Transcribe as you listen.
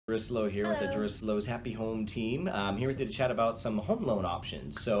Jerusalem here with the Hello. Jerusalem's Happy Home team. I'm here with you to chat about some home loan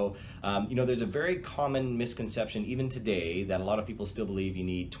options. So, there's a very common misconception even today that a lot of people still believe you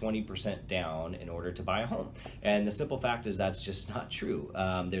need 20% down in order to buy a home. And the simple fact is that's just not true.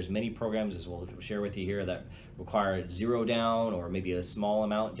 There's many programs, as we'll share with you here, that require zero down or maybe a small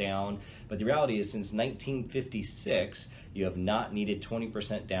amount down. But the reality is since 1956, you have not needed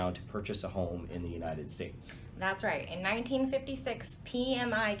 20% down to purchase a home in the United States. That's right. In 1956,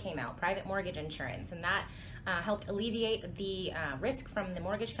 PMI came out, private mortgage insurance, and that helped alleviate the risk from the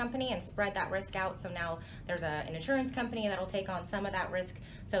mortgage company and spread that risk out. So now there's an insurance company that'll take on some of that risk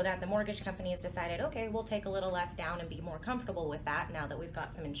so that the mortgage company has decided, okay, we'll take a little less down and be more comfortable with that now that we've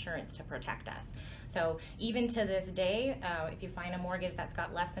got some insurance to protect us. So even to this day, if you find a mortgage that's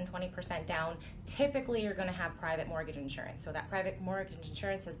got less than 20% down, typically you're going to have private mortgage insurance. So that private mortgage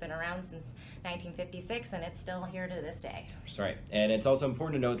insurance has been around since 1956 and it's still here to this day. That's right. And it's also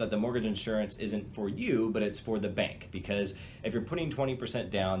important to note that the mortgage insurance isn't for you, but it's for the bank, because if you're putting 20%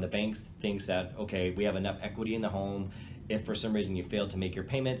 down, the bank thinks that, okay, we have enough equity in the home. If for some reason you failed to make your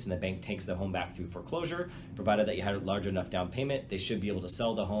payments and the bank takes the home back through foreclosure, provided that you had a large enough down payment, they should be able to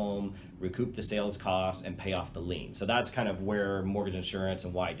sell the home, recoup the sales costs, and pay off the lien. So that's kind of where mortgage insurance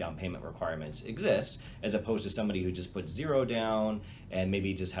and why down payment requirements exist, as opposed to somebody who just puts zero down and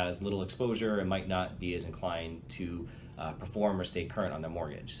maybe just has little exposure and might not be as inclined to perform or stay current on their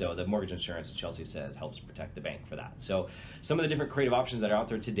mortgage. So the mortgage insurance, as Chelsea said, helps protect the bank for that. So some of the different creative options that are out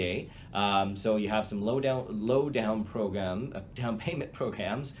there today. So you have some low down payment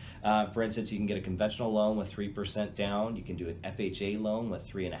programs. For instance, you can get a conventional loan with 3% down. You can do an FHA loan with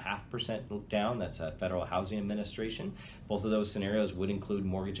 3.5% down. That's a Federal Housing Administration. Both of those scenarios would include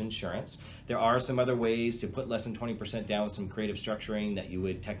mortgage insurance. There are some other ways to put less than 20% down with some creative structuring that you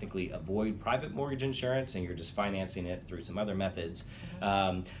would technically avoid private mortgage insurance, and you're just financing it through some other methods.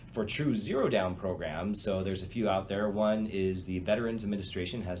 For true zero down programs, so there's a few out there. One is the Veterans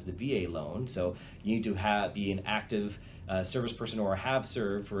Administration has the VA loan. So you need to be an active service person or have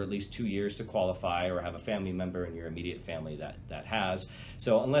served for at least 2 years to qualify, or have a family member in your immediate family that has.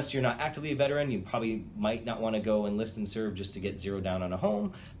 So unless you're not actively a veteran, you probably might not want to go enlist and serve just to get zero down on a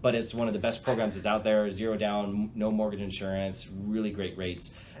home, but it's one of the best programs that's out there. Zero down, no mortgage insurance, really great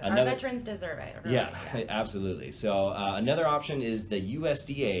rates. Our veterans deserve it. Really. Yeah, absolutely. So another option is the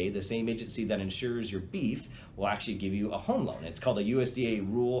USDA, the same agency that insures your beef, will actually give you a home loan. It's called a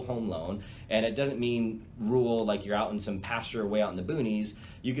USDA rural home loan, and it doesn't mean rural like you're out in some pasture way out in the boonies.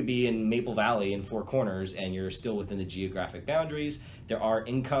 You could be in Maple Valley in Four Corners and you're still within the geographic boundaries. There are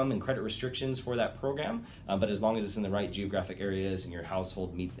income and credit restrictions for that program, but as long as it's in the right geographic areas and your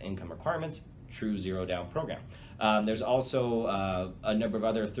household meets the income requirements, true zero down program. There's also a number of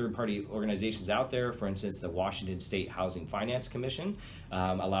other third-party organizations out there. For instance, the Washington State Housing Finance Commission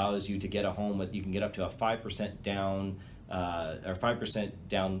allows you to get a home with, you can get up to a 5% down or 5%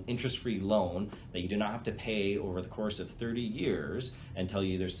 down interest-free loan that you do not have to pay over the course of 30 years until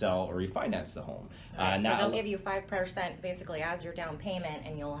you either sell or refinance the home. Right, so they'll give you 5% basically as your down payment,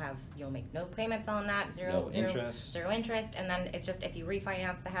 and you'll make no payments on that, zero interest, and then it's just if you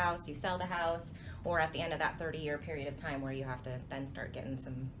refinance the house, you sell the house, or at the end of that 30-year period of time where you have to then start getting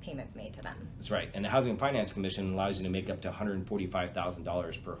some payments made to them. That's right. And the Housing Finance Commission allows you to make up to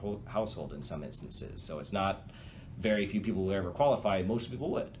 $145,000 per household in some instances. So it's not very few people will ever qualify. Most people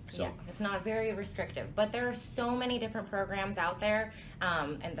would. So yeah, it's not very restrictive, but there are so many different programs out there,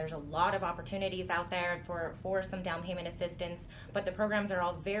 and there's a lot of opportunities out there for some down payment assistance, but the programs are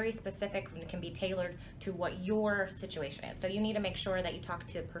all very specific and can be tailored to what your situation is. So you need to make sure that you talk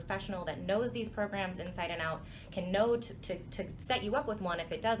to a professional that knows these programs inside and out, can know to set you up with one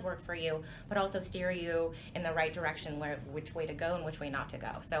if it does work for you, but also steer you in the right direction, which way to go and which way not to go.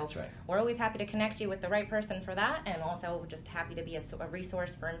 So that's right. We're always happy to connect you with the right person for that, and also just happy to be a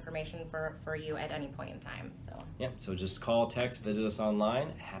resource for information for you at any point in time. So yeah, so just call, text, visit us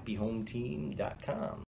online, happyhometeam.com.